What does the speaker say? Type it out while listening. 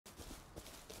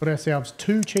Put ourselves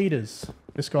 2 cheaters.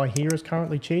 This guy here is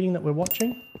currently cheating that we're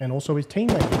watching, and also his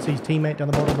teammate. You can see his teammate down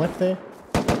the bottom left there.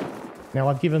 Now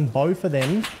I've given both of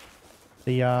them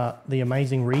the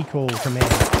amazing recoil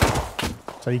command.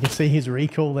 So you can see his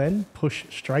recoil then push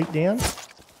straight down.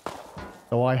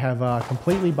 So I have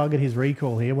completely buggered his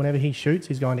recoil here. Whenever he shoots,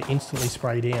 he's going to instantly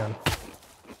spray down.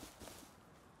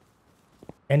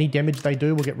 Any damage they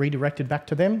do will get redirected back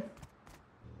to them.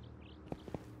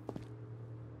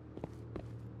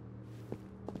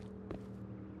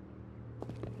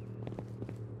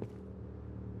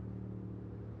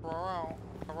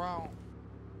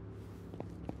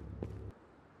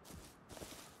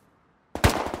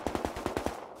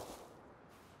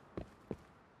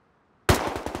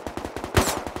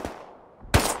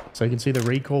 So you can see the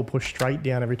recoil push straight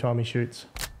down every time he shoots.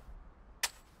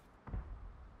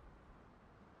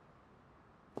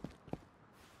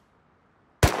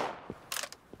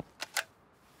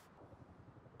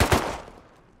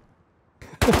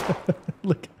 Look.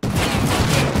 Look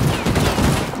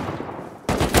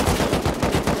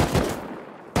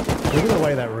at the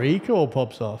way that recoil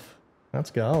pops off. That's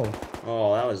gold.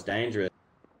 Oh, that was dangerous.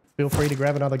 Feel free to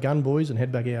grab another gun, boys, and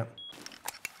head back out.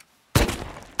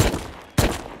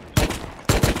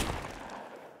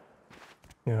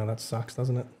 Yeah, that sucks,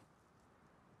 doesn't it?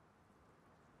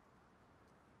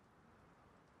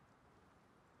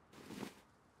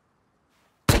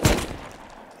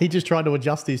 He just tried to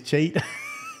adjust his cheat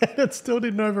and it still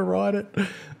didn't override it.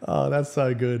 Oh, that's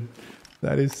so good.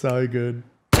 That is so good.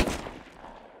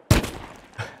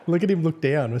 Look at him look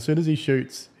down. As soon as he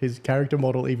shoots, his character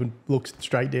model even looks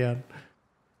straight down.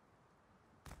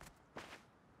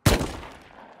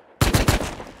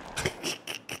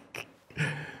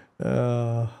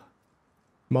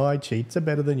 My cheats are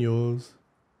better than yours.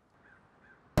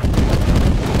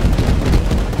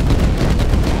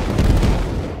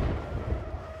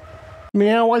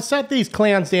 Meow, I sat these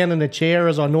clowns down in a chair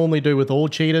as I normally do with all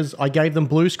cheaters. I gave them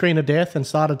blue screen of death and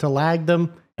started to lag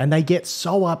them, and they get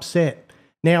so upset.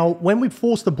 Now, when we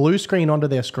force the blue screen onto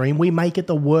their screen, we make it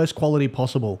the worst quality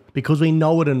possible because we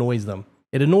know it annoys them.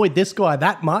 It annoyed this guy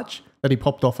that much that he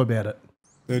popped off about it.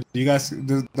 Dude, you guys,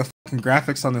 the fucking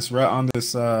graphics on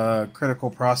this critical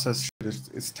process shit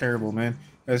it's terrible, man.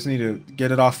 You guys need to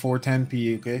get it off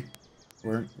 410p, okay?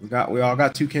 We all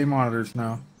got 2K monitors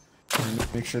now.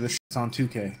 Make sure this shit's on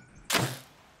 2K.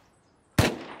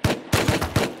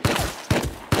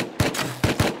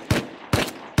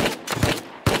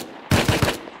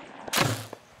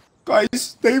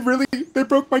 Guys, they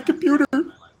broke my computer.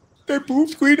 They blue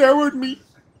screen arrowed me.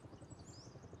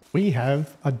 We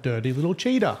have a dirty little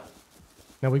cheater.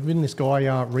 Now we've given this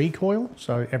guy recoil,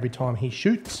 so every time he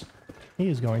shoots, he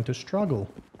is going to struggle.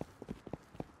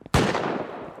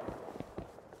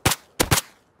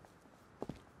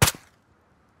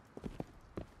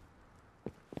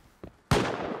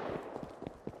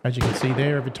 As you can see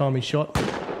there, every time he shot,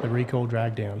 the recoil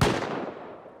dragged down.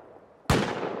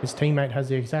 His teammate has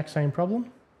the exact same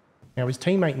problem. Now his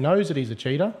teammate knows that he's a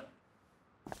cheater,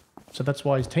 so that's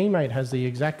why his teammate has the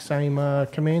exact same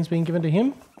commands being given to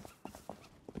him.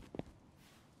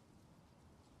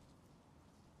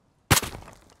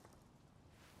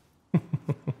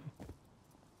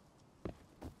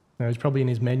 No, he's probably in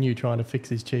his menu trying to fix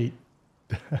his cheat.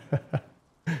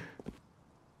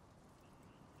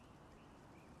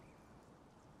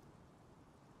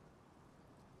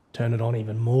 Turn it on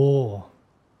even more.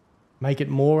 Make it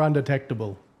more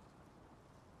undetectable.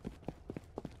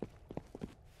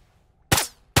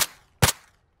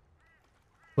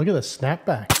 Look at the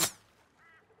snapback.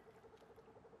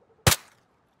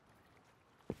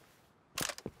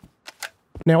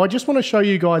 Now I just want to show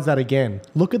you guys that again.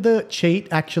 Look at the cheat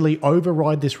actually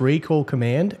override this recoil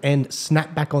command and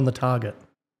snap back on the target.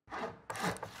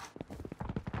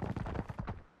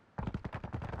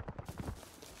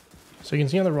 So you can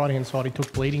see on the right hand side he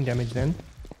took bleeding damage then.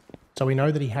 So we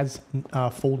know that he has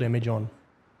full damage on.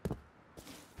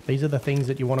 These are the things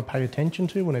that you want to pay attention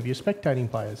to whenever you're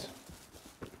spectating players.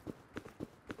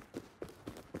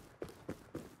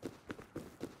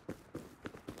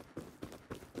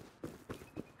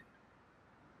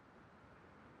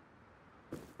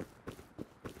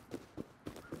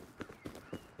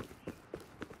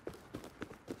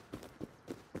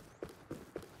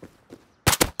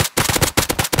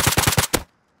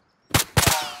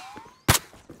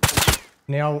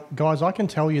 Now, guys, I can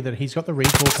tell you that he's got the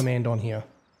recoil command on here.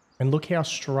 And look how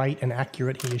straight and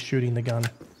accurate he is shooting the gun.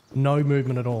 No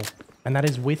movement at all. And that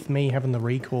is with me having the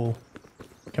recoil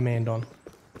command on.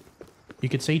 You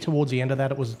could see towards the end of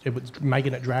that it was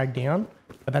making it drag down.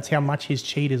 But that's how much his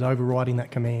cheat is overriding that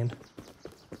command.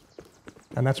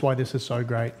 And that's why this is so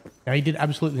great. Now, he did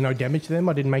absolutely no damage to them.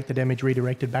 I didn't make the damage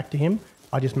redirected back to him.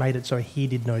 I just made it so he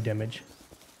did no damage.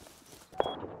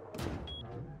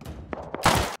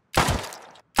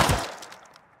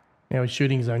 Now he's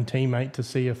shooting his own teammate to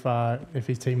see if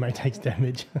his teammate takes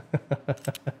damage.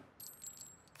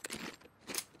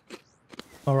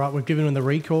 All right, we've given him the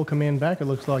recoil command back. It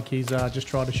looks like he's just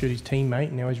tried to shoot his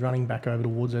teammate. Now he's running back over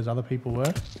towards those other people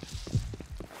were.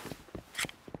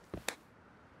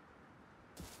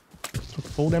 Took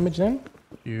full damage then.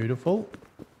 Beautiful.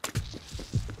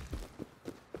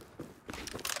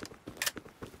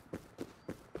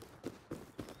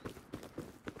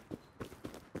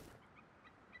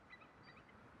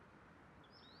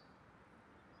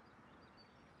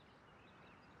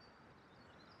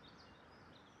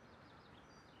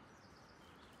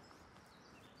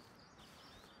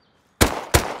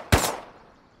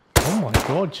 Oh my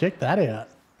god, check that out.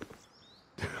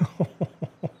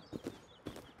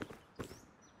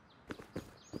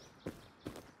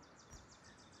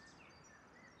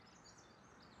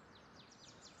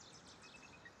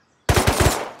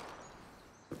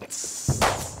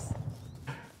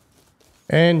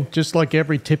 And just like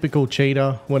every typical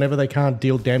cheater, whenever they can't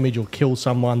deal damage or kill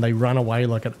someone, they run away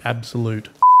like an absolute.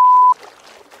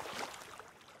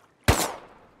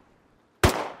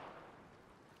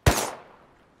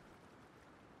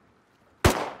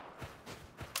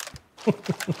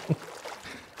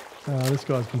 This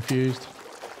guy's confused.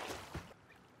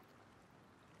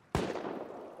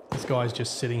 This guy's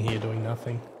just sitting here doing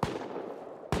nothing.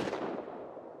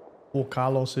 Poor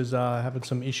Carlos is having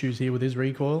some issues here with his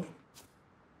recoil.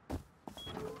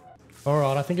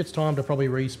 Alright, I think it's time to probably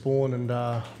respawn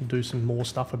and do some more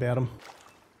stuff about him.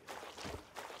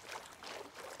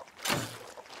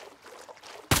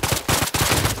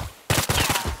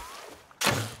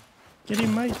 Get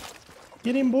him, mate.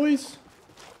 Get him, boys.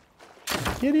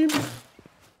 Get him.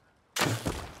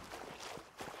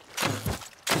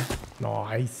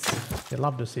 Nice. You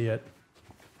love to see it.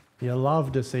 You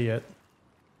love to see it.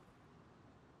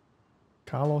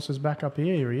 Carlos is back up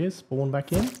here. Here he is. Spawn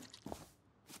back in.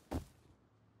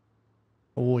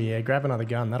 Oh yeah, grab another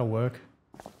gun. That'll work.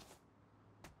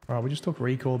 Alright, we just took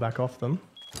recoil back off them.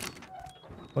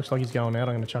 Looks like he's going out.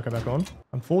 I'm going to chuck it back on.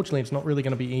 Unfortunately, it's not really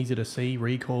going to be easy to see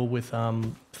recoil with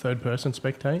third person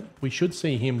spectate. We should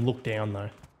see him look down though.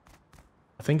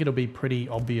 I think it'll be pretty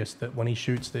obvious that when he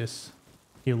shoots this,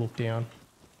 he'll look down.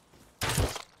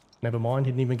 Never mind,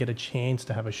 he didn't even get a chance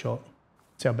to have a shot.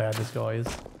 That's how bad this guy is.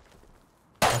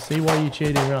 I see why you're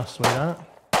cheating us, sweetheart.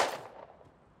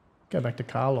 Go back to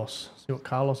Carlos. See what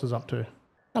Carlos is up to.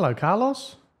 Hello,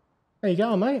 Carlos. How you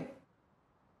going, mate?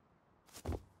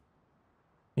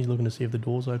 He's looking to see if the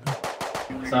door's open.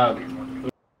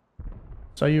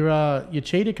 So your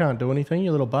cheater can't do anything,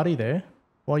 your little buddy there.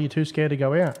 Why are you too scared to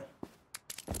go out?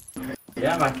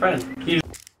 Yeah, my friend.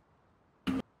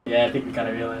 Yeah, I think we kind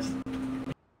of realized.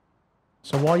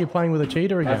 So why are you playing with a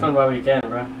cheater again? Have fun while we can,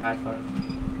 bro. Have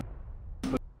fun.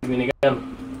 I mean,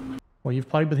 again. Well, you've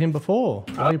played with him before.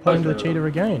 Why are you playing with a cheater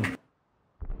again?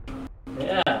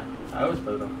 Yeah, I always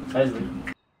play with him.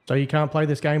 So you can't play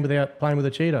this game without playing with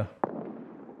a cheater?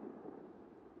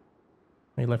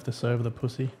 He left the server, the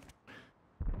pussy.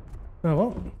 Oh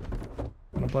well.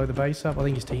 Gonna blow the base up. I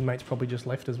think his teammate's probably just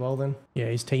left as well then. Yeah,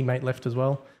 his teammate left as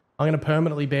well. I'm gonna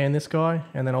permanently ban this guy,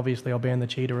 and then obviously I'll ban the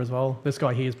cheater as well. This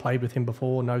guy here has played with him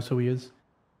before, knows who he is.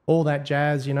 All that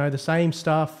jazz, you know, the same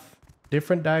stuff.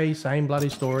 Different day, same bloody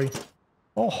story.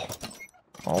 Oh.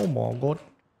 Oh my god.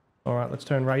 Alright, let's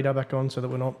turn radar back on so that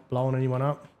we're not blowing anyone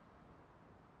up.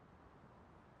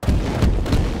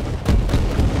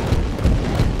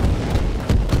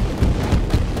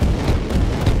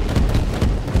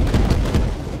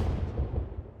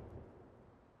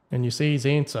 And you see his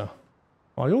answer.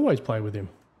 I always play with him.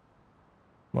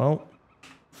 Well,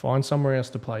 find somewhere else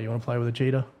to play. You want to play with a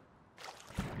cheater?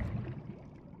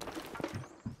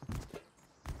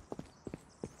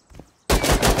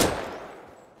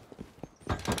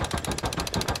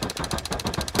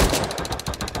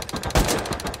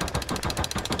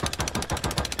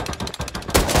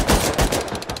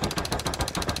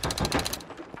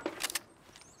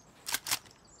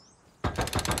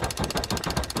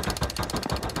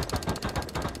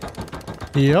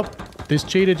 Yep, this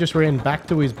cheater just ran back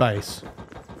to his base.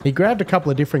 He grabbed a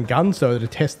couple of different guns though to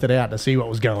test it out to see what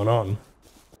was going on.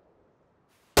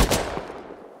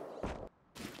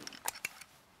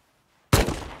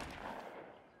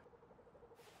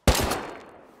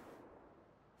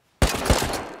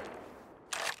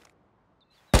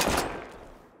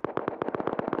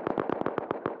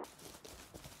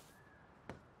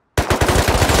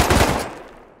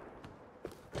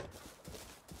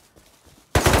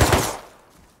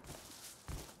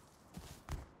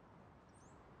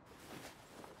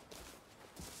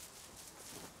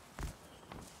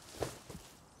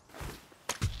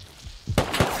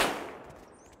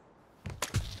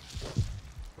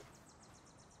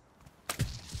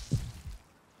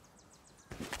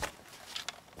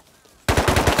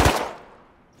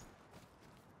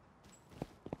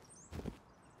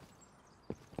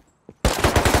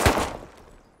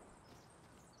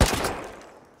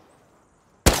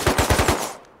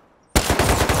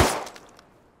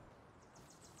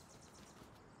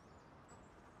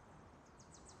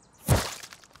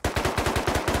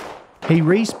 He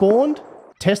respawned,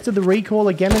 tested the recoil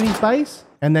again in his base,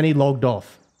 and then he logged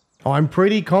off. I'm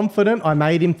pretty confident I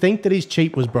made him think that his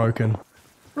cheat was broken.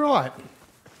 Right,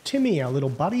 Timmy, our little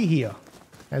buddy here,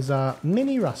 has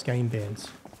many Rust game bans.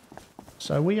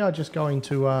 So we are just going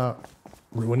to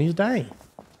ruin his day.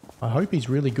 I hope he's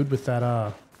really good with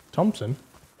that Thompson.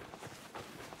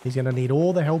 He's going to need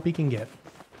all the help he can get.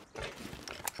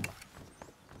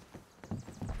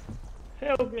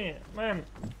 Help me, man.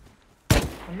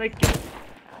 I'm naked.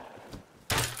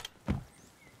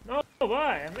 No,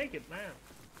 why? I'm naked, man.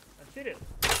 I did it.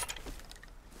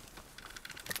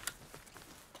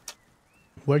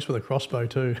 Works with a crossbow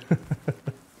too.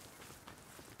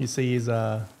 You see his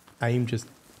aim just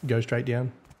go straight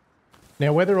down.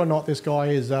 Now, whether or not this guy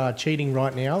is cheating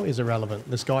right now is irrelevant.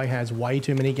 This guy has way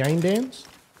too many game bans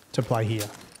to play here.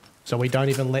 So we don't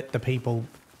even let the people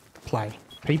play.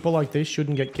 People like this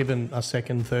shouldn't get given a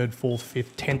second, third, fourth,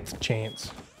 fifth, 10th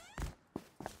chance.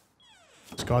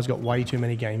 This guy's got way too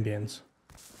many game bans.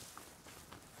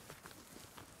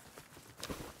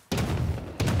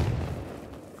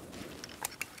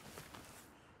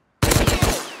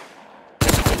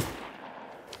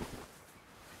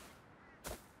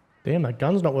 Damn, that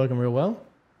gun's not working real well.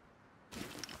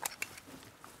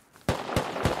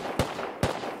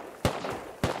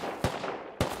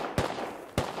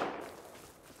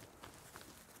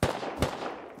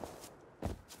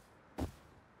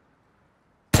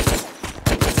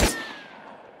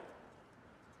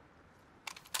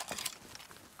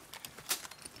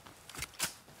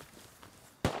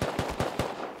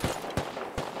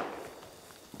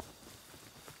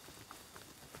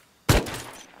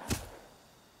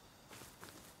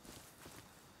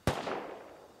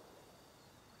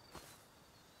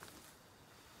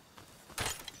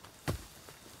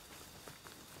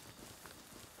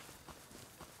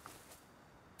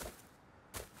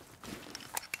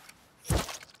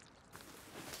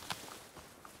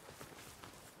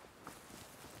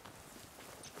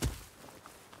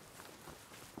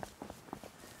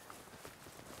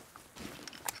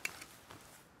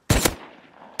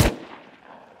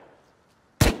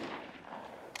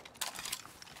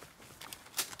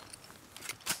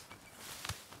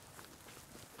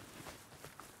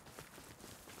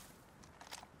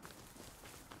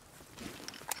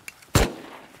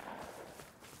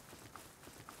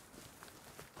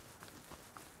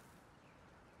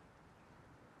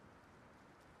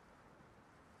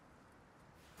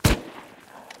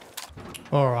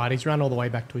 Alright, he's run all the way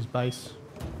back to his base.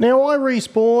 Now I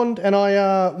respawned and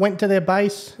I went to their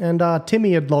base and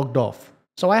Timmy had logged off.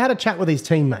 So I had a chat with his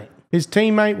teammate. His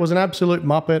teammate was an absolute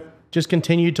muppet, just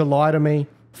continued to lie to me,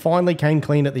 finally came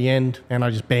clean at the end, and I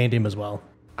just banned him as well.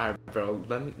 Alright, bro,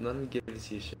 let me give this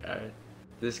to you shit, alright?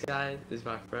 This guy is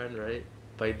my friend, right?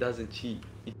 But he doesn't cheat.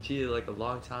 He cheated like a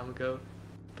long time ago,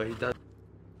 but he doesn't.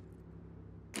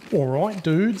 Alright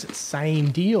dudes,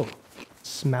 same deal.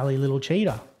 Smelly little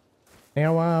cheater.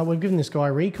 Now, we've given this guy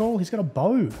a recoil. He's got a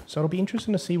bow, so it'll be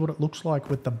interesting to see what it looks like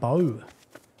with the bow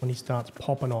when he starts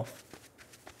popping off.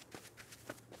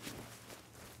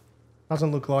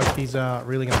 Doesn't look like he's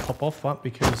really going to pop off, but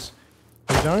because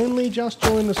he's only just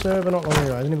joined the server not long ago. He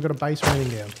hasn't even got a base or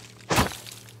anything down.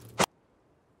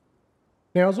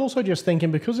 Now, I was also just thinking,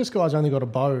 because this guy's only got a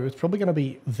bow, it's probably going to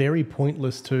be very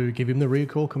pointless to give him the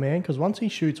recoil command, because once he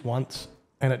shoots once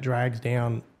and it drags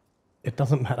down, it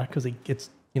doesn't matter, because he gets...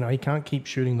 You know, he can't keep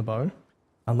shooting the bow.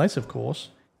 Unless, of course,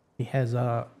 he has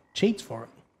cheats for it.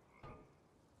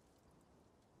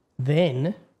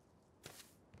 Then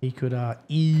he could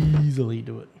easily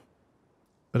do it.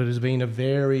 But it has been a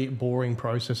very boring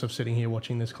process of sitting here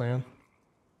watching this clown.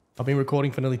 I've been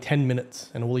recording for nearly 10 minutes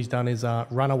and all he's done is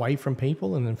run away from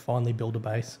people and then finally build a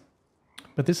base.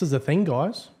 But this is the thing,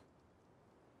 guys.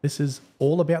 This is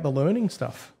all about the learning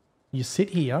stuff. You sit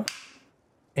here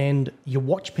and you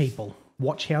watch people.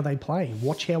 Watch how they play.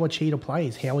 Watch how a cheater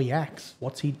plays, how he acts.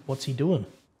 What's he doing?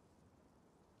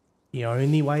 The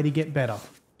only way to get better.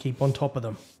 Keep on top of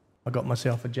them. I got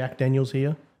myself a Jack Daniels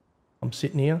here. I'm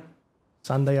sitting here,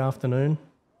 Sunday afternoon,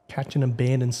 catching and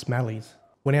banning smellies.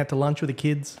 Went out to lunch with the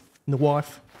kids and the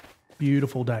wife.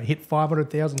 Beautiful day. Hit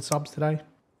 500,000 subs today.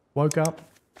 Woke up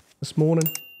this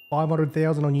morning,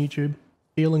 500,000 on YouTube.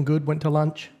 Feeling good, went to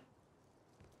lunch.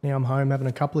 Now I'm home having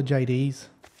a couple of JDs,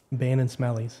 banning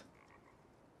smellies.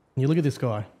 And you look at this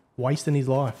guy, wasting his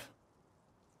life.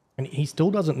 And he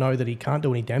still doesn't know that he can't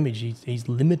do any damage. He's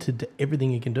limited to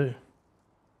everything he can do.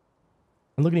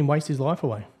 And look at him waste his life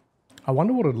away. I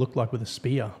wonder what it would look like with a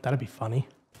spear. That'd be funny.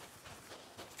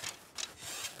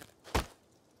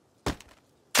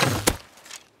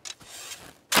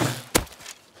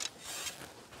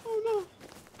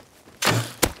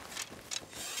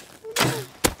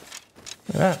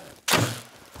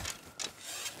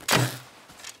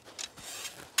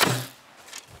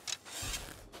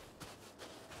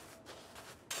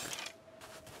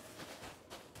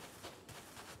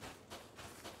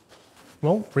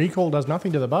 Well, recoil does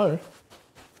nothing to the bow.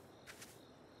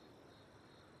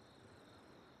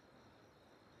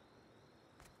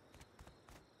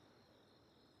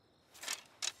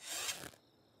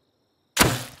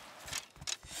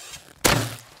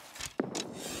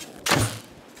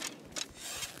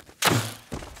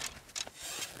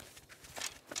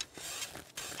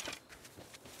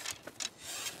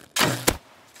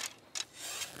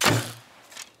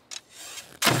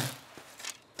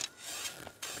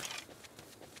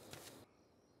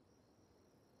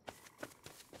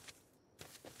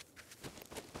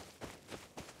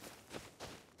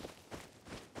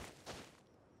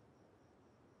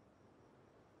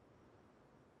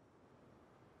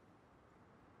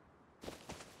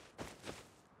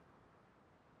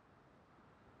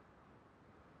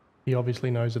 He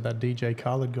obviously knows that DJ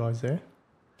Khaled guy's there.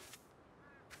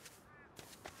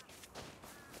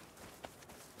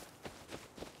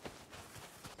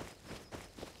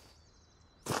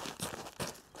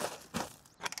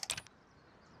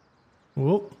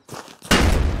 Whoop.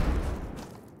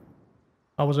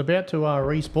 I was about to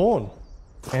respawn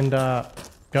and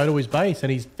go to his base,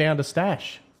 and he's found a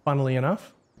stash, funnily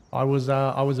enough. I was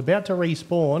about to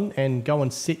respawn and go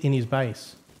and sit in his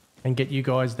base and get you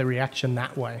guys the reaction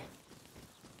that way.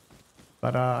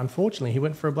 But unfortunately, he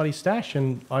went for a bloody stash,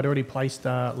 and I'd already placed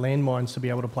landmines to be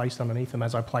able to place underneath them,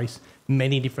 as I place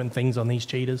many different things on these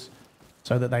cheaters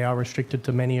so that they are restricted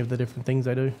to many of the different things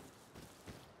they do.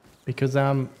 Because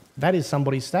that is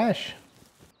somebody's stash.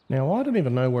 Now, I don't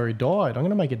even know where he died. I'm going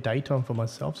to make it daytime for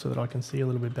myself so that I can see a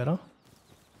little bit better.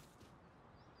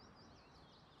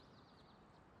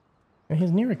 Now,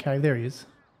 he's near a cave. There he is.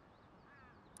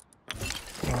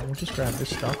 Alright, we'll just grab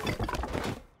this stuff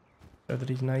so that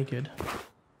he's naked.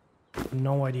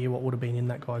 No idea what would have been in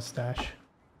that guy's stash.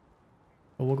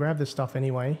 But we'll grab this stuff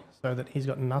anyway so that he's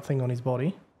got nothing on his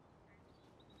body.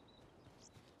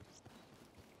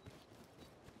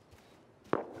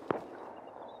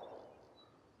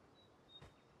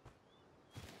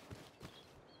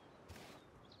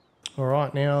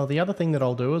 Alright, now the other thing that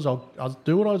I'll do is I'll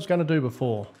do what I was going to do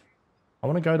before. I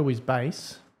want to go to his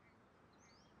base.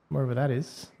 Wherever that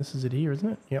is. This is it here, isn't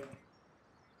it? Yep.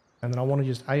 And then I want to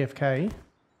just AFK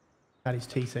at his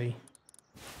TC.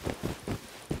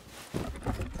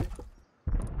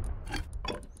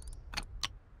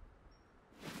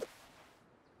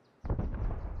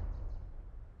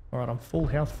 Alright, I'm full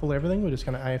health, full everything. We're just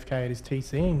going to AFK at his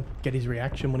TC and get his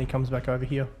reaction when he comes back over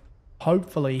here.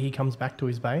 Hopefully he comes back to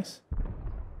his base.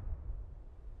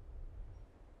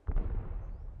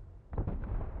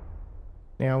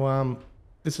 Now,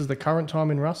 this is the current time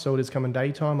in Rust, so it is coming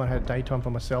daytime. I had daytime for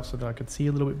myself so that I could see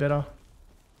a little bit better.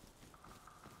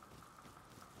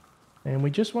 And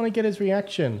we just want to get his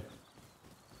reaction.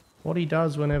 What he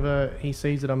does whenever he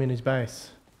sees that I'm in his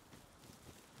base.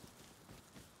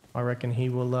 I reckon he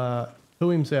will poo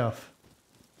himself.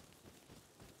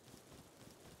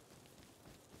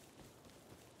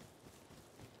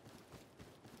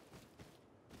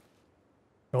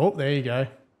 Oh, there you go.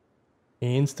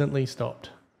 He instantly stopped.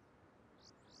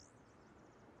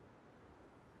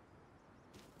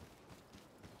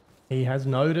 He has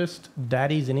noticed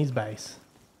Daddy's in his base.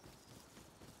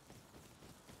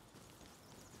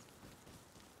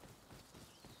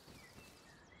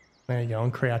 There you go,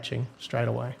 I'm crouching straight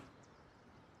away.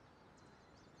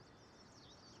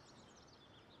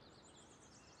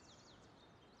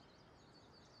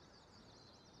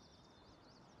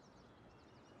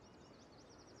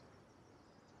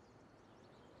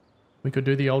 We could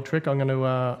do the old trick. I'm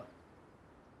gonna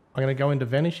go into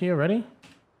Vanish here. Ready?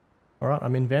 All right,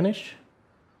 I'm in Vanish.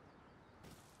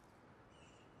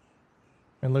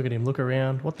 And look at him. Look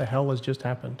around. What the hell has just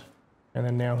happened? And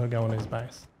then now he'll go on his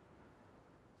base.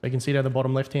 So you can see down the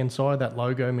bottom left-hand side, that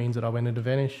logo means that I went into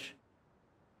Vanish.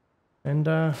 And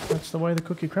that's the way the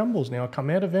cookie crumbles. Now I'll come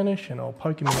out of Vanish and I'll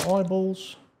poke him in the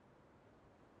eyeballs.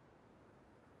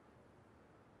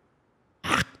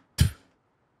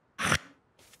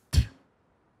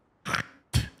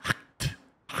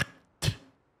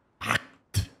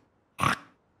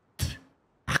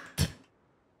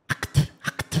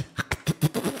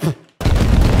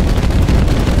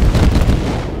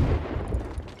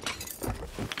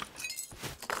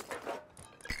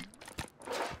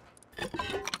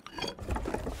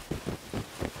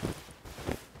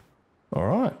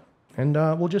 And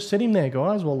we'll just sit him there,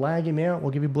 guys. We'll lag him out.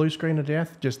 We'll give you blue screen of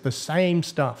death. Just the same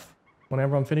stuff.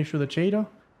 Whenever I'm finished with a cheater,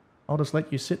 I'll just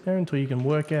let you sit there until you can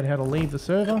work out how to leave the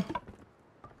server.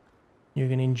 You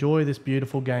can enjoy this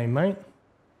beautiful game, mate.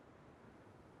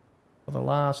 For the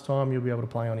last time you'll be able to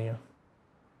play on here.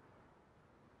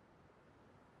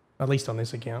 At least on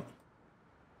this account.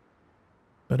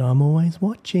 But I'm always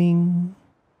watching.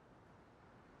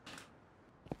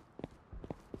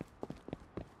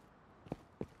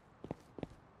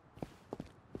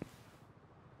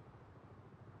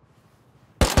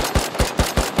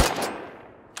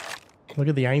 Look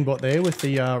at the aimbot there with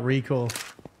the recoil.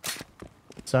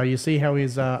 So you see how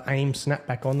his aim snapped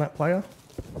back on that player?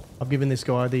 I've given this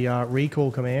guy the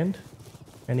recoil command,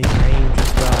 and his aim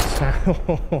just snapped.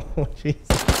 Oh, jeez.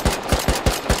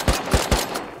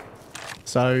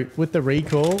 So with the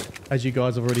recoil, as you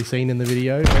guys have already seen in the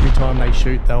video, every time they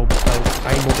shoot, they'll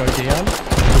aim will go down.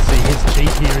 You see his cheat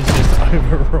here is just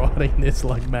overriding this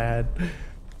like mad.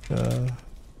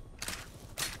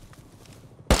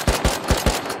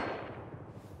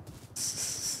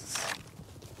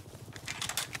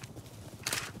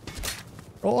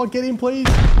 Oh, get him, please.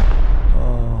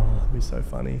 Oh, that'd be so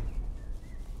funny.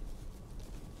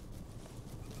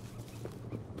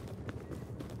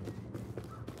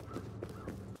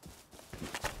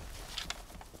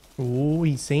 Oh,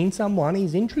 he's seen someone.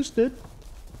 He's interested.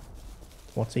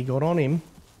 What's he got on him?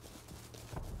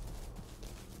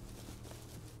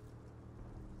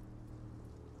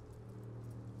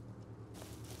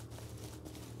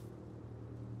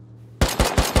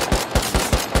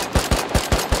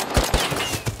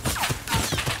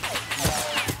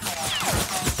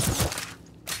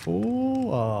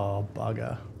 Oh,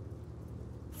 bugger.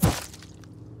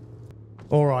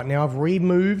 Alright, now I've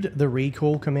removed the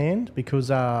recoil command because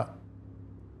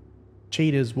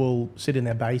cheaters will sit in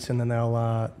their base and then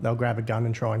they'll grab a gun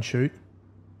and try and shoot.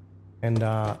 And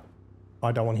I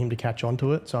don't want him to catch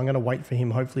onto it, so I'm going to wait for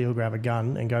him. Hopefully he'll grab a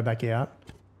gun and go back out,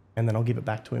 and then I'll give it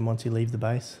back to him once he leaves the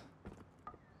base.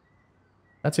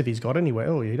 That's if he's got anywhere.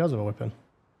 Oh, he does have a weapon.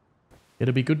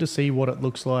 It'll be good to see what it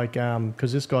looks like,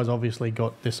 because this guy's obviously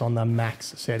got this on the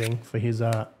max setting for his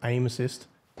aim assist.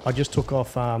 I just took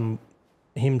off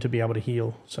him to be able to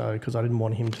heal, so because I didn't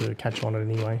want him to catch on it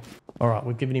anyway. Alright,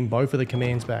 we've given him both of the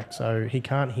commands back, so he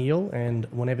can't heal, and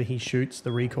whenever he shoots,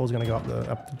 the recoil's going to go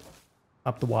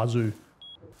up the wazoo.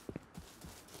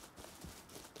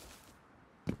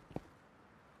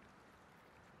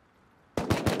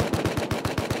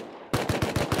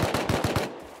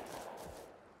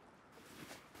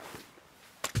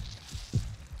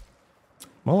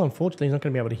 Well, unfortunately, he's not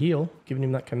going to be able to heal, giving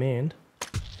him that command.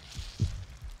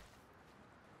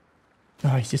 Oh,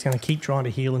 he's just going to keep trying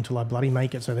to heal until I bloody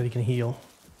make it so that he can heal.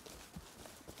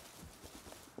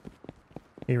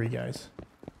 Here he goes.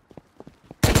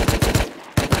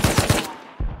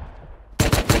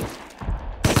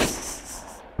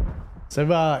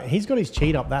 So he's got his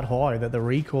cheat up that high that the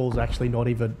recoil's actually not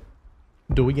even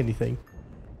doing anything.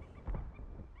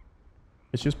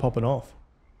 It's just popping off.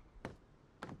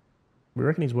 We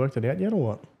reckon he's worked it out yet or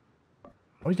what?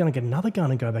 Oh, he's going to get another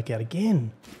gun and go back out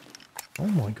again. Oh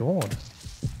my god.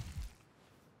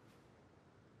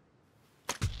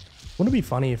 Wouldn't it be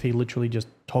funny if he literally just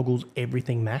toggles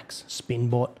everything max? Spin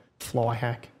bot, fly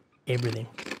hack, everything.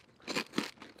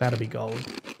 That'd be gold.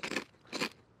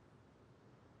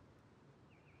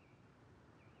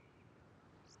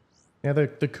 Now the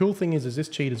cool thing is this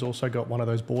cheater's also got one of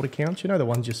those board accounts. You know, the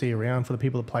ones you see around for the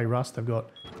people that play Rust. They've got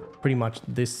pretty much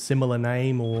this similar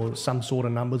name or some sort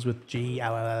of numbers with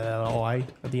G-L-L-I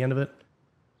at the end of it.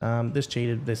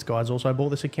 This guy's also bought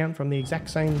this account from the exact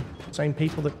same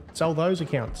people that sell those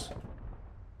accounts.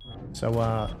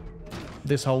 So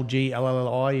this whole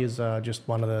G-L-L-I is just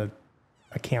one of the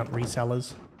account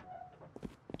resellers.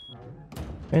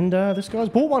 And this guy's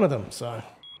bought one of them, so...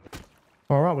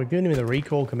 Alright, we've given him the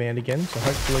recoil command again, so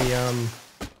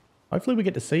hopefully we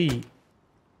get to see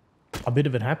a bit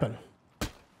of it happen.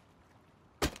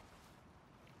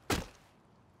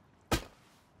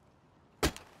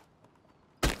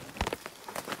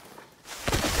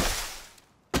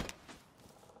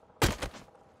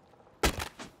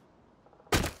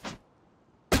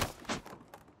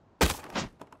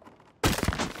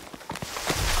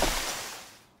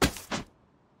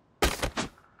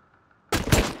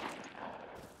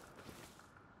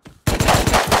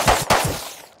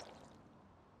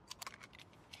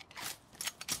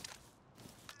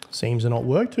 Seems to not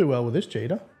work too well with this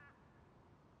cheater.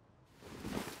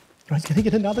 Oh, he's going to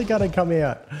get another gun and come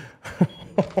out.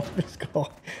 This guy,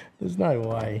 there's no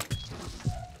way.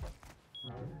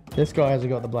 This guy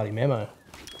hasn't got the bloody memo.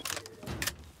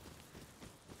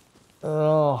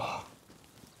 Oh.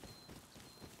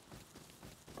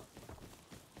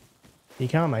 He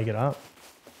can't make it up.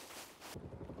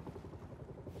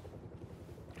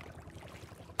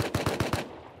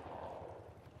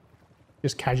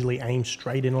 Just casually aim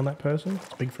straight in on that person.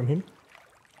 It's big from him.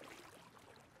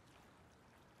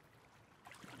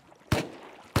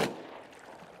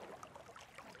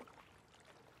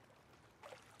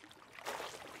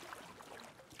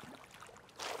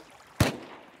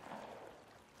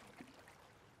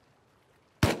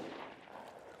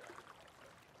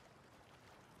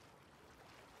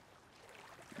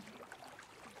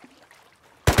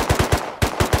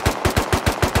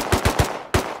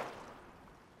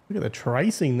 Look at the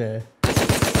tracing there.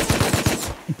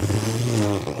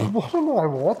 What am I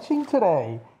watching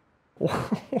today?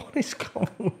 What is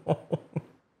going on?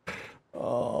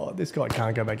 Oh, this guy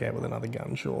can't go back out with another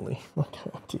gun, surely. I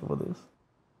can't deal with this.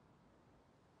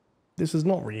 This is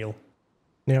not real.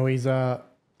 Now he's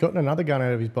gotten another gun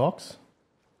out of his box.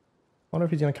 Wonder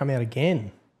if he's going to come out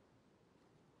again.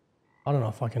 I don't know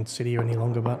if I can sit here any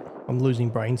longer, but I'm losing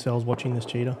brain cells watching this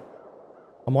cheater.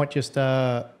 I might just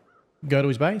go to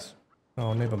his base.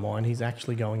 Oh, never mind. He's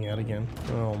actually going out again.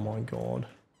 Oh my god.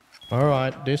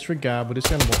 Alright, disregard. We're just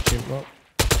going to watch him. Well,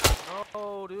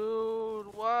 Oh, dude.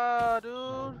 Why,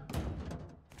 dude?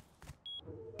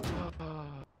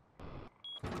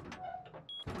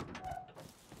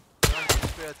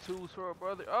 Spare tools for a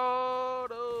brother. Oh,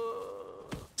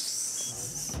 dude.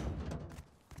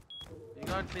 You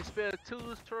got any spare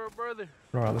tools for a brother?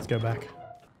 alright, let's go back.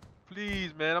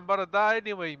 Please, man. I'm about to die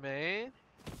anyway, man.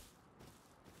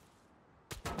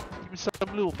 Give me some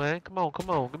loot, man. Come on, come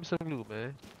on. Give me some loot,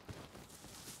 man.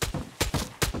 Come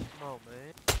on,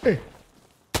 man. Hey,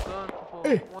 Done for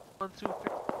Hey. 1, 2, 3.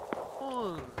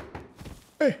 One.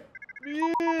 hey,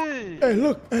 Me. hey,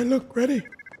 look, ready.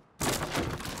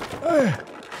 Hey.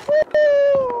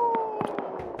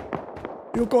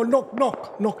 You go knock,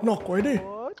 knock, knock, knock, ready?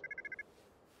 What?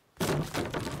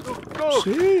 Look, look.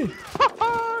 See?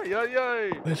 Yeah,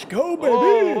 yeah. Let's go, baby.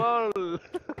 Oh,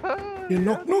 wow. You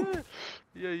knock, knock.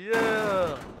 Yeah,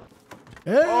 yeah.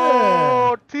 Yeah.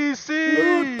 Oh,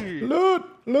 TC. Loot,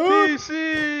 loot,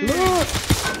 TC. loot.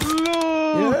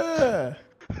 Loot. Yeah.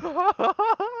 Loot,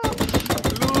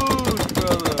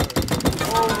 brother.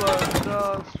 Oh my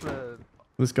gosh, man.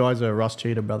 This guy's a rust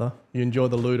cheater, brother. You enjoy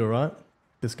the loot, alright?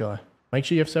 This guy. Make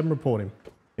sure you F7 report him.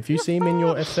 If you see him in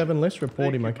your F7 list,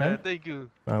 report him, okay? Man, thank you.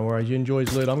 No worries, you enjoy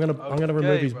his loot. I'm gonna remove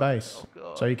Okay, his bro. base.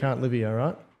 Okay. So you can't live here,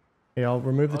 alright? Yeah, I'll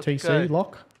remove the TC Okay.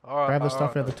 lock. Alright, Grab the stuff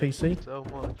alright. out of the TC. So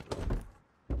much.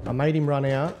 I made him run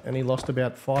out and he lost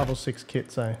about 5 or 6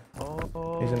 kits, so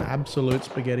Oh, he's an absolute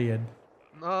spaghetti head.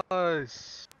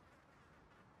 nice.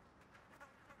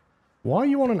 Why are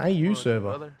you on an AU Come on, server?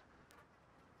 brother.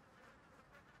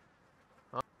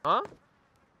 Huh?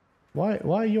 Why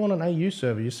are you on an AU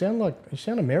server? You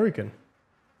sound American.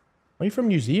 Are you from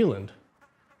New Zealand?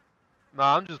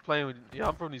 Nah, I'm just playing with. Yeah,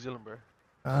 I'm from New Zealand, bro.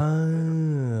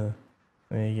 Ah,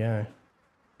 there you go.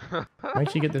 Make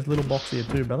sure you get this little box here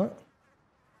too, brother.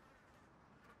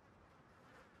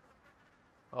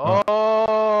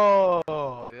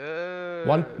 Oh,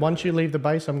 yeah. Once you leave the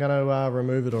base, I'm gonna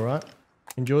remove it. All right.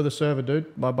 Enjoy the server,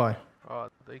 dude. Bye bye. Oh,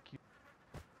 thank you.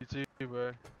 You too,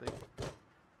 bro. Thank you.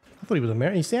 I thought he was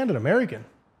American. He sounded American.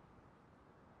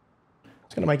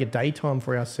 It's gonna make it daytime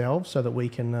for ourselves so that we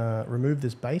can remove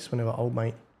this base whenever old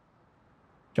mate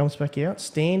jumps back out.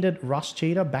 Standard rust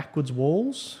cheater, backwards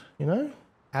walls. You know,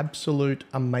 absolute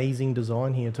amazing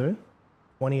design here too.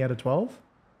 20 out of 12.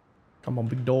 Come on,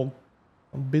 big dog.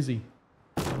 I'm busy.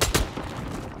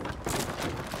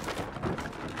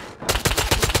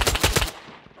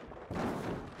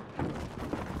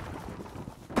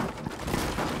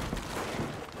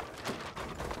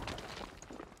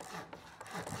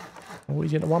 Oh,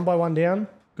 he's getting one by one down.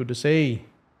 Good to see.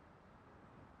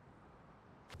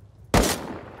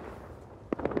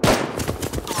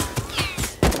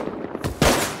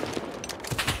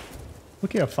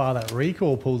 Look how far that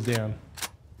recoil pulls down.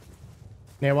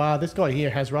 Now, this guy here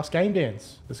has Rust Game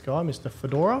Dance. This guy, Mr.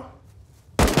 Fedora.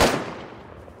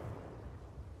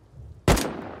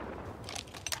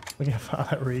 Look how far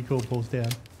that recoil pulls down.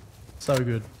 So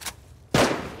good.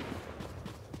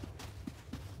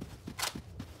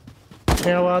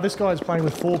 Now, this guy's playing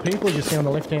with 4 people, you see on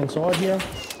the left-hand side here.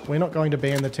 We're not going to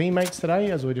ban the teammates today,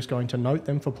 as we're just going to note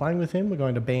them for playing with him. We're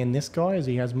going to ban this guy, as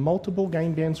he has multiple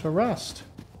game bans for Rust.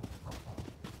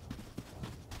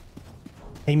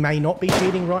 He may not be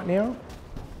cheating right now.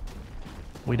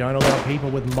 We don't allow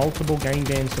people with multiple game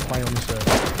bans to play on the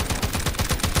server.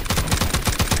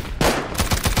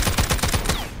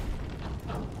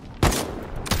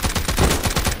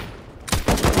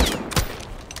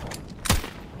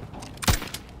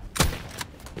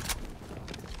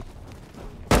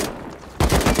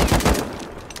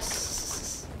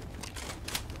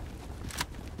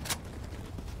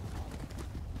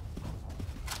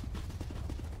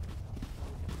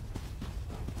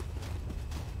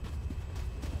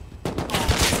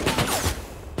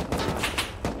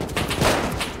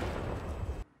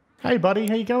 Hey buddy,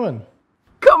 how you going?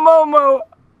 Come on, Mo.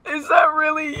 Is that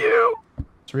really you?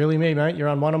 It's really me, mate. You're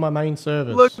on one of my main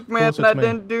servers. Look, Of man, course it's I me.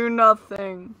 didn't do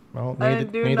nothing. Well, I neither,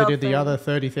 didn't do neither did the nothing. other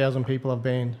 30,000 people I've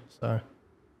banned, so...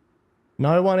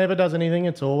 No one ever does anything.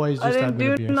 It's always just I didn't admin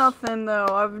do abuse. nothing though.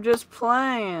 I'm just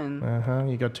playing.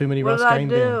 You got too many What Rust did I game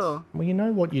do? bans. Well, you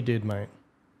know what you did, mate.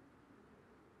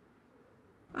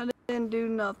 I didn't do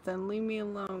nothing. Leave me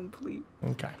alone, please.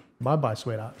 Okay. Bye-bye,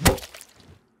 sweetheart.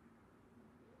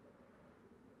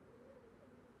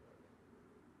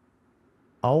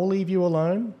 I'll leave you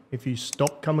alone if you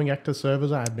stop coming active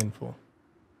servers I admin for.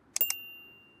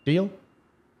 Deal?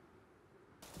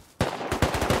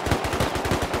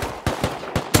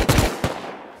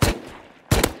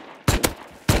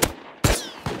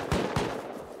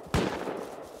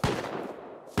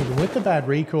 Even with the bad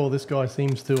recoil, this guy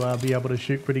seems to be able to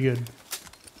shoot pretty good.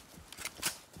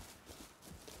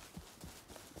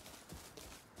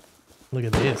 Look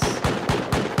at this.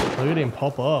 Look at him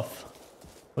pop off.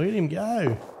 Look at him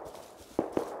go.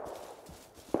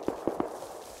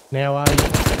 Now are you...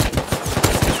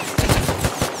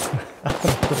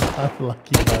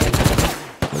 Unlucky, buddy.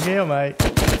 Look out, mate.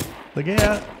 Look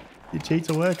out. Your cheats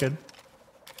are working.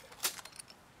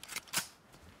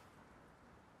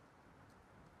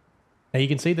 Now you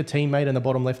can see the teammate in the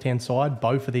bottom left-hand side.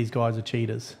 Both of these guys are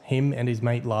cheaters. Him and his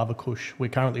mate Lava Kush. We're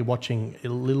currently watching a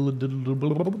little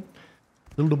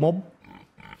mob.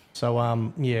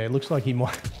 So yeah, it looks like he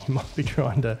might be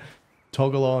trying to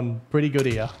toggle on pretty good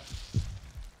here.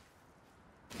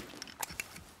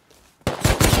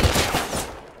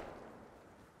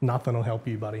 Nothing will help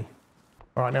you, buddy.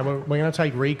 All right, now we're going to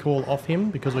take recoil off him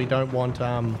because we don't want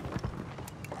him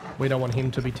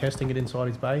to be testing it inside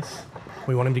his base.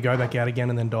 We want him to go back out again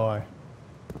and then die.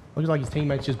 Looks like his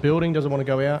teammate's just building, doesn't want to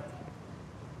go out.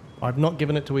 I've not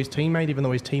given it to his teammate, even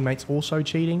though his teammate's also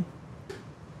cheating.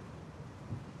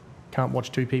 Can't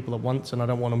watch two people at once, and I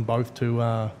don't want them both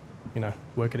to, you know,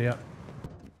 work it out.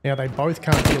 Now, they both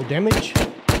can't deal damage.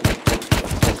 Every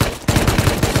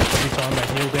time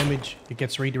they deal damage, it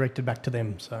gets redirected back to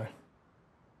them, so...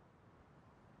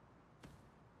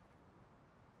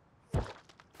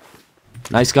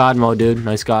 Nice God mode, dude.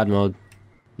 Nice God mode.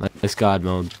 Nice God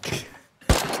mode.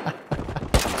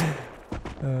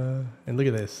 And look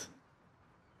at this.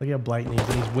 Look how blatant he is,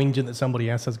 and he's whinging that somebody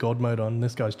else has God mode on.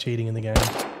 This guy's cheating in the game.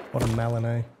 What a melon,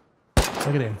 eh?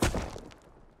 Look at him.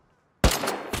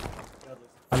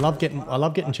 I love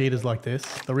getting cheaters like this.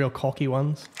 The real cocky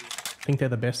ones. I think they're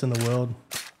the best in the world.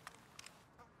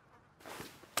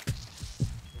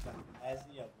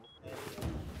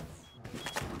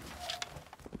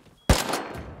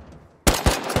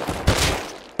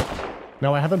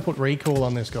 No, I haven't put recoil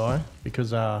on this guy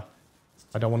because I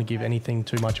don't want to give anything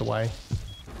too much away.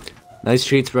 Nice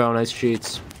cheats, bro. Nice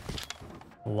cheats.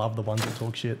 Love the ones that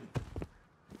talk shit.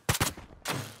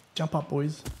 Jump up,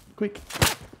 boys. Quick.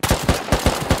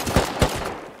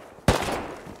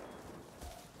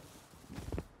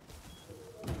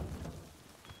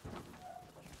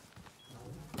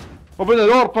 Open the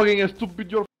door, fucking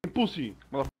stupid, your pussy.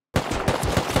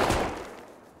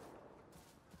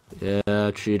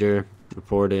 Yeah, cheater.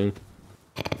 Reporting.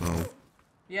 Oh.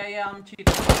 Yeah, I'm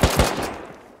cheating.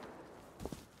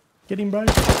 Get him, bro.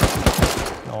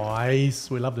 Nice.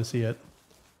 We love to see it.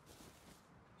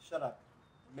 Shut up.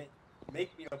 Make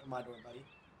me open my door, buddy.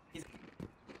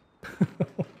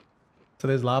 So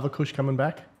there's Lava Kush coming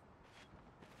back.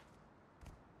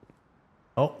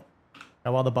 Oh.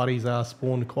 Our other buddies are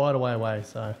spawned quite a way away,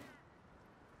 so...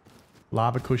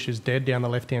 Lava Kush is dead down the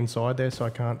left-hand side there, so I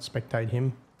can't spectate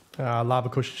him. Lava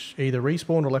Kush either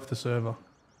respawned or left the server.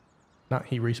 No,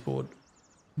 he respawned.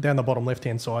 Down the bottom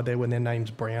left-hand side there, when their name's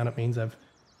brown, it means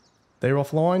they're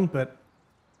offline, but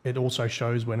it also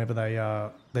shows whenever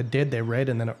they're dead, they're red,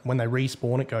 and then when they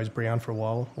respawn, it goes brown for a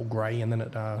while, or grey, and then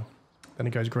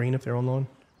it goes green if they're online.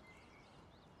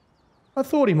 I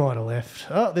thought he might have left.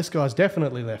 Oh, this guy's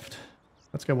definitely left.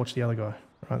 Let's go watch the other guy.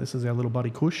 Right, this is our little buddy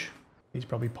Kush. He's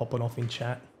probably popping off in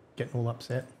chat, getting all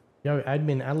upset. Yo,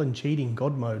 admin Alan cheating,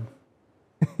 God mode.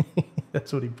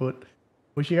 That's what he put.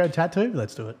 We should go tattoo?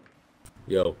 Let's do it.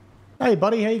 Yo. Hey,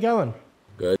 buddy, how you going?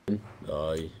 Good.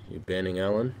 You banning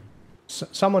Alan?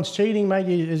 Someone's cheating, mate.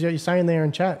 Is what you're saying there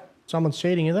in chat? Someone's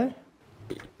cheating, are they?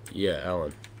 Yeah,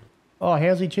 Alan. Oh,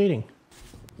 how's he cheating?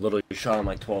 Literally shot him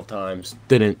like 12 times.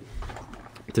 Didn't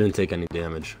take any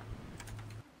damage.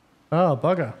 Oh,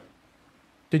 bugger.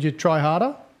 Did you try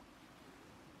harder?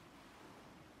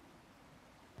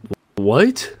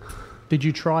 What? Did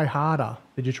you try harder?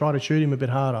 Did you try to shoot him a bit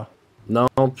harder? No,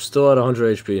 I'm still at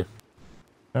 100 HP.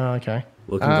 Oh, okay.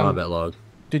 Looking combat log.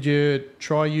 Did you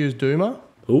try use Doomer?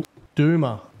 Who?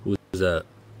 Doomer. Who's that?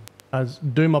 As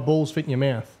Doomer balls fit in your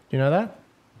mouth. Do you know that?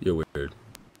 You're weird.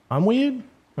 I'm weird?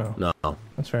 Oh, No.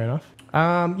 that's fair enough.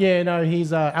 Yeah, no,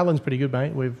 he's Alan's pretty good,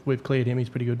 mate. We've cleared him. He's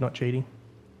pretty good, not cheating.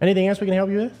 Anything else we can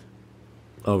help you with?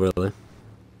 Oh, really?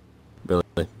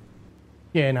 Really?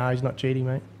 Yeah, no, he's not cheating,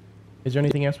 mate. Is there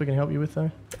anything else we can help you with,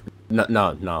 though?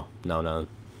 No.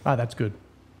 Ah, that's good.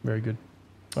 Very good.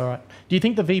 All right. Do you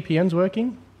think the VPN's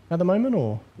working at the moment,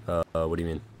 or? What do you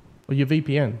mean? Or your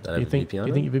VPN? That I Do you have a think? VPN Do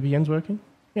you think your VPN's working?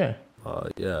 Yeah.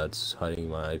 Yeah, it's hiding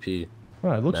my IP.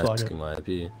 Oh, it looks like it. Masking my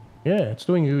IP. Yeah, it's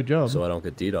doing a good job. So I don't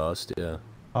get DDoSed, yeah.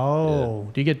 Oh,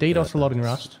 do you get DDoS a lot in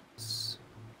Rust?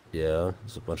 Yeah,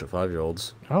 it's a bunch of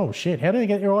 5-year-olds. Oh, shit. How do they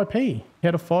get your IP?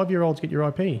 How do 5-year-olds get your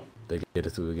IP? They get it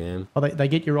through the game. Oh, they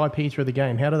get your IP through the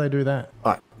game. How do they do that?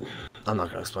 Alright, I'm not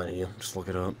gonna explain it to you. Just look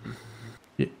it up.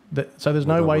 Yeah, so there's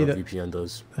Look no up way what that VPN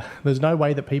does. there's no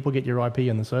way that people get your IP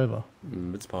in the server.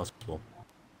 It's possible.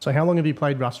 So how long have you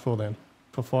played Rust for then?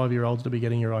 For 5-year-olds to be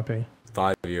getting your IP?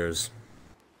 5 years.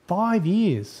 5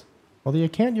 years? Well, the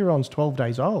account you're on's 12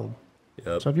 days old.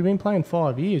 Yep. So if you've been playing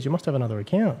 5 years, you must have another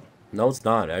account. No, it's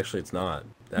not. Actually, it's not.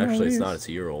 Actually, it's not. It's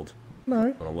a year old.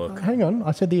 No. Wanna look? Hang on.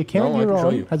 I said the account No, I you're can show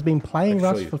on you. has been playing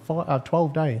I can show Rust for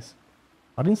 12 days.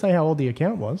 I didn't say how old the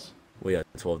account was. Well, yeah,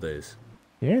 12 days.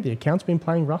 Yeah, the account's been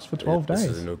playing Rust for 12 This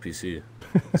days. is a new PC.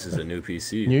 This is a new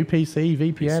PC. New PC,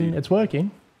 VPN. PC. It's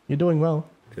working. You're doing well.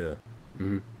 Yeah.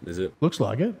 Is it? Looks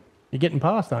like it. You're getting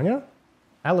past, aren't you?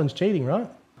 Alan's cheating, right?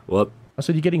 What? I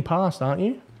said you're getting past, aren't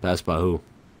you? Passed by who?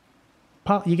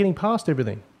 You're getting past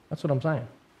everything. That's what I'm saying.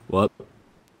 What?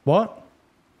 What?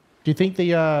 Do you think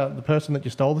the person that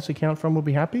you stole this account from will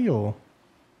be happy, or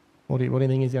what do you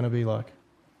think he's going to be like?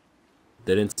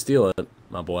 They didn't steal it,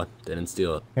 my boy. They didn't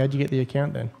steal it. How'd you get the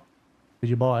account then? Did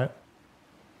you buy it?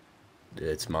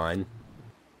 It's mine.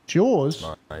 It's yours?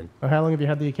 It's mine. Or how long have you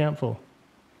had the account for?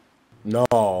 No.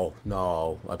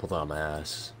 I pulled out my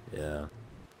ass. Yeah.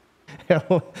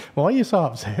 Why are you so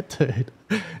upset, dude?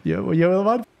 You're the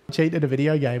one cheating in a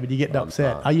video game and you're getting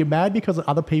upset. Are you mad because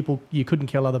other people, you couldn't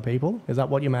kill other people? Is that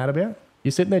what you're mad about?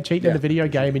 You're sitting there cheating in a video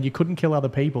game and you couldn't kill other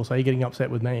people, so you're getting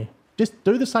upset with me. Just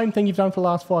do the same thing you've done for the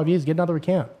last 5 years. Get another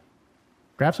account.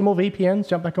 Grab some more VPNs,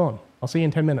 jump back on. I'll see you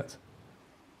in 10 minutes.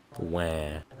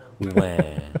 Wah.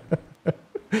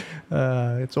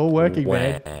 It's all working,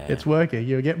 man. It's working.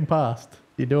 You're getting past.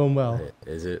 You're doing well.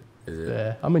 Is it?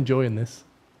 Yeah, I'm enjoying this.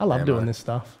 I love doing this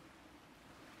stuff.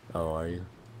 Oh, are you?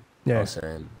 Yeah. Oh,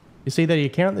 same. You see the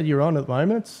account that you're on at the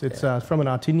moment? It's from an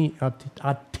Argentinian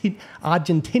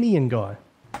guy.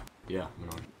 Yeah, I'm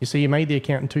on. You see, you made the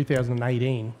account in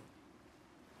 2018.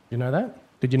 You know that?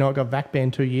 Did you know it got VAC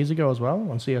banned 2 years ago as well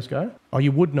on CSGO? Oh,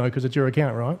 you would know because it's your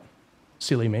account, right?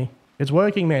 Silly me. It's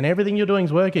working, man. Everything you're doing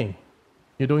is working.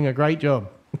 You're doing a great job.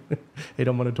 You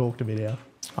don't want to talk to me now.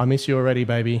 I miss you already,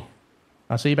 baby.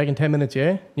 I'll see you back in 10 minutes,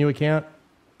 yeah? New account.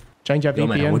 Change that Yo, VPN.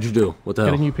 man, what'd you do? What the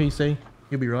hell? Get a new PC.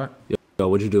 You'll be right. Yo,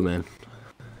 what'd you do, man?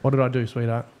 What did I do,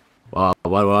 sweetheart? Why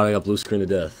I got blue screen to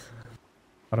death?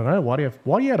 I don't know. Why do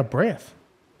you out of breath?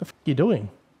 The f*** you doing?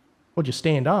 What'd you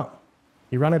stand up?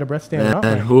 You run out of breath standing up,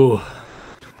 man. Ooh.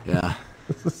 Yeah.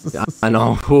 Yeah, I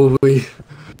know. Holy.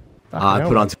 I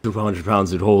put on 200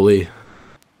 pounds, dude. Holy.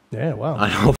 Yeah, wow. I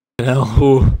know. Hell.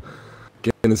 Ooh.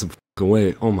 Getting some fucking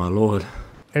weight. Oh, my lord.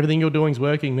 Everything you're doing is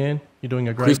working, man. You're doing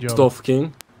a great job. Christoph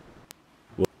King?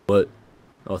 What?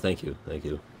 Oh, thank you. Thank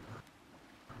you.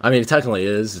 I mean, it technically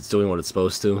is. It's doing what it's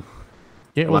supposed to.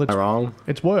 Yeah, well, Am I wrong?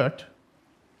 It's worked.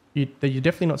 You're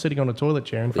definitely not sitting on a toilet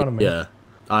chair in front of me. Yeah.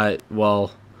 I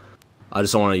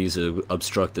just don't want to use an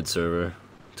obstructed server.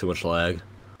 Too much lag.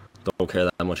 Don't care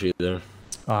that much either.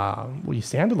 Well, you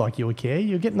sounded like you would care.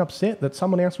 You're getting upset that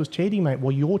someone else was cheating, mate.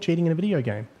 Well, you're cheating in a video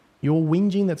game. You're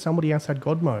whinging that somebody else had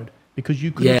God mode because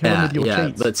you couldn't kill him with your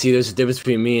cheats. But see, there's a difference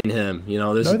between me and him. You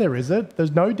know, no, there isn't.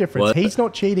 There's no difference. What? He's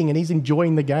not cheating and he's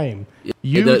enjoying the game.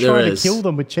 You were trying to kill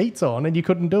them with cheats on and you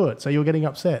couldn't do it, so you're getting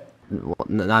upset. Well,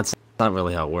 that's not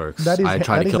really how it works. That is, I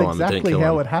tried to kill him and didn't exactly kill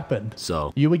how him. it happened.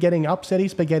 So you were getting upsetty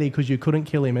spaghetti because you couldn't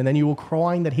kill him, and then you were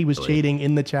crying that he was cheating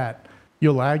in the chat.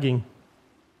 You're lagging.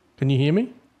 Can you hear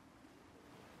me?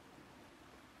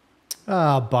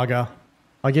 Ah, bugger.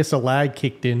 I guess a lag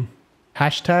kicked in.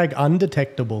 Hashtag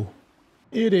undetectable.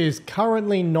 It is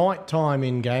currently night time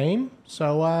in game,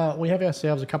 so we have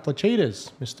ourselves a couple of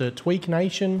cheaters. Mr. Tweak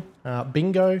Nation,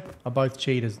 Bingo are both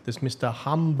cheaters. This Mr.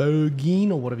 Hamburgine,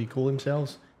 or whatever you call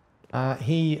themselves,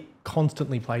 he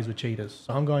constantly plays with cheaters.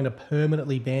 So I'm going to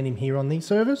permanently ban him here on these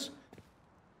servers.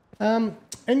 And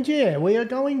yeah, we are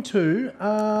going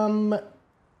to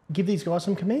give these guys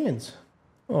some commands.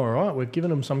 All right, we've given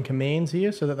them some commands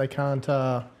here so that they can't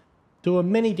do a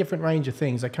many different range of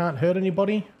things. They can't hurt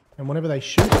anybody, and whenever they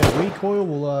shoot, their recoil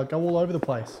will go all over the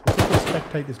place. We'll quickly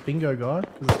spectate this Bingo guy,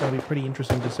 because it's going to be pretty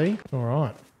interesting to see. All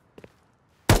right.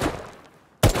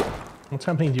 What's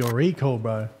happening to your recoil,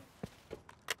 bro?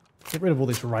 Get rid of all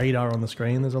this radar on the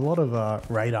screen. There's a lot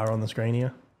of radar on the screen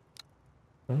here.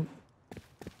 Oh.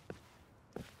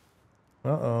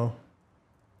 Uh-oh.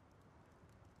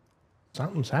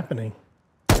 Something's happening.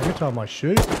 Every time I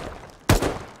shoot.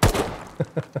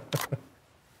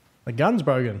 The gun's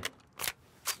broken.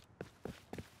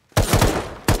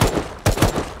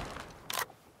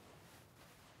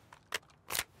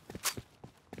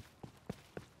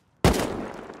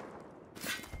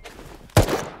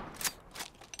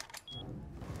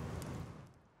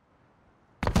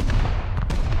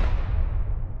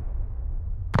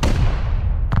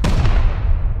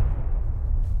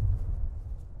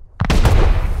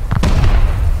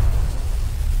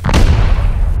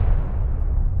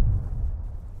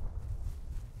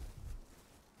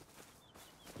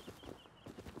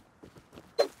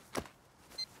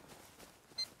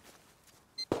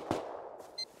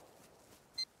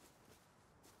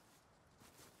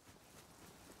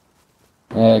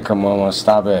 Hey, come on,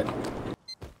 stop it.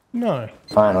 No.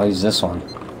 Fine, I'll use this one.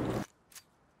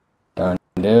 Don't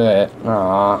do it.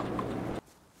 Aww.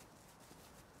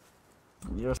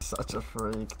 You're such a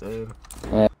freak, dude.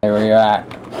 Hey, where you at?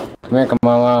 Come here,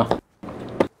 Kamala.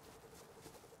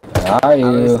 Where are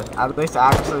you? At least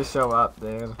actually show up,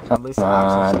 dude. At least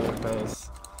actually show your face.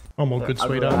 I'm all good,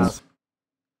 sweethearts.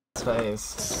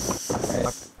 Face.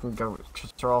 Like, go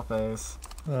troll face.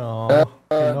 Oh,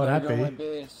 you're not happy. Let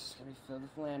me fill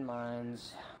the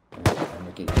landmines.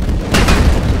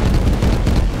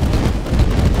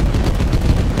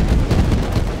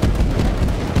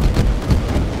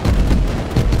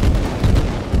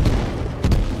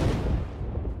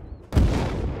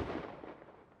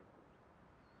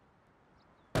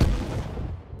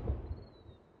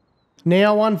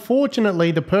 Now,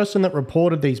 unfortunately, the person that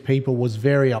reported these people was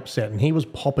very upset and he was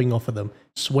popping off of them,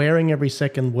 swearing every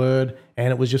second word, and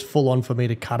it was just full on for me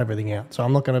to cut everything out. So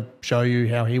I'm not going to show you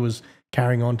how he was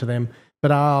carrying on to them.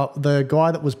 But the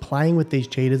guy that was playing with these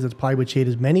cheaters, that's played with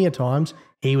cheaters many a times,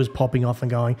 he was popping off and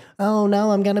going, oh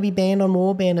no, I'm going to be banned on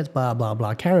War Bandits, blah, blah,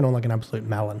 blah, carrying on like an absolute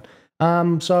melon.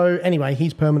 So anyway,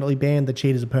 he's permanently banned. The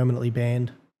cheaters are permanently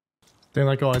banned. Then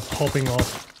that guy's popping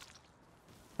off.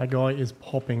 That guy is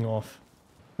popping off.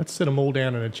 Let's sit them all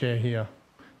down in a chair here.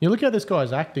 You look how this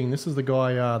guy's acting. This is the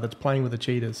guy that's playing with the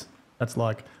cheaters. That's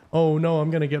like, oh no,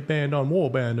 I'm going to get banned on War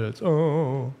Bandits.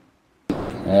 Oh.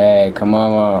 Hey, come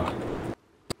on.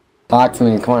 Talk to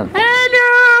me, come on.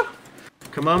 Hello!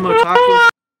 Come on, Mo, talk to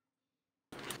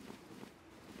me.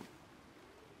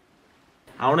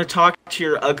 I want to talk to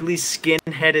your ugly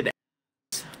skin-headed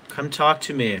ass. Come talk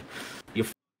to me. You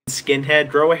skinhead.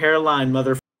 Grow a hairline,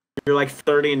 motherfucker. You're like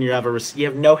 30 and you have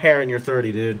no hair and you're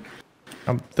 30, dude.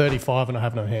 I'm 35 and I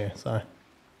have no hair, so.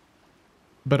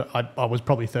 But I was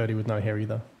probably 30 with no hair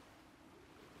either.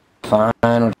 Fine,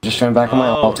 I'm just showing back on my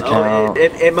alt account.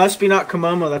 It must be not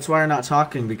Komomo. That's why you're not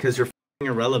talking, because you're f***ing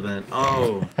irrelevant.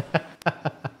 Oh.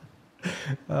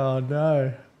 Oh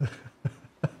no.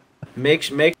 Make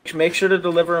sure to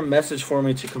deliver a message for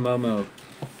me to Komomo.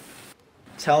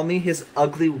 Tell me his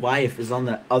ugly wife is on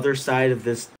the other side of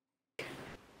this.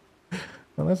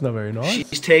 Well, that's not very nice.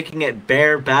 She's taking it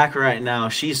bare back right now.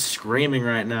 She's screaming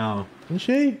right now. Is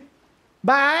she?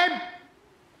 Babe!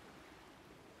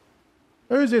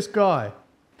 Who's this guy?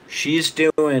 She's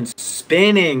doing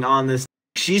spinning on this.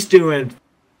 She's doing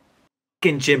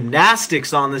fucking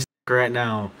gymnastics on this right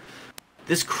now.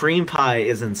 This cream pie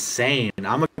is insane. I'm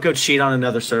gonna go cheat on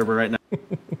another server right now.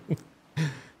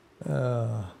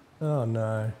 Oh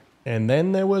no. And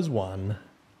then there was one.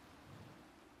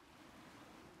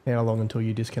 How long until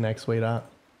you disconnect, sweetheart?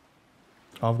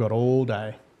 I've got all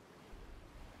day.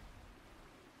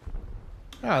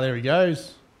 Ah, there he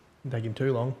goes. Didn't take him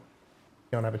too long.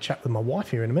 Go and have a chat with my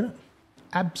wife here in a minute.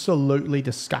 Absolutely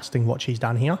disgusting what she's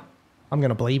done here. I'm going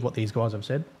to believe what these guys have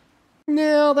said.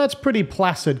 Now, that's pretty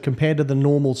placid compared to the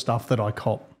normal stuff that I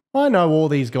cop. I know all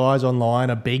these guys online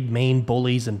are big, mean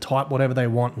bullies and type whatever they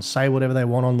want and say whatever they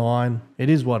want online. It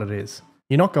is what it is.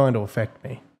 You're not going to affect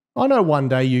me. I know one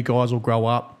day you guys will grow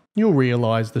up. You'll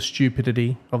realise the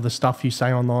stupidity of the stuff you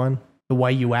say online, the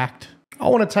way you act. I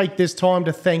want to take this time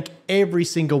to thank every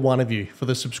single one of you for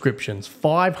the subscriptions.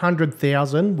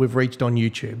 500,000 we've reached on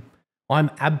YouTube.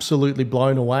 I'm absolutely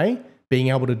blown away being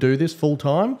able to do this full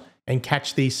time and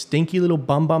catch these stinky little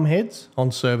bum heads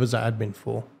on servers I admin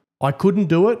for. I couldn't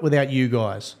do it without you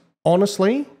guys.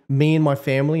 Honestly, me and my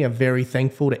family are very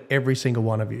thankful to every single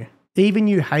one of you. Even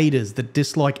you haters that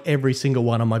dislike every single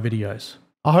one of my videos.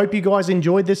 I hope you guys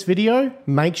enjoyed this video.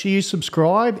 Make sure you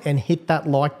subscribe and hit that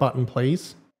like button,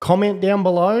 please. Comment down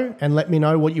below and let me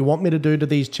know what you want me to do to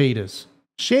these cheaters.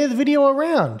 Share the video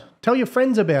around. Tell your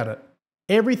friends about it.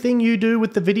 Everything you do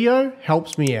with the video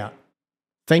helps me out.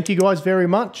 Thank you guys very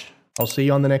much. I'll see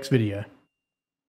you on the next video.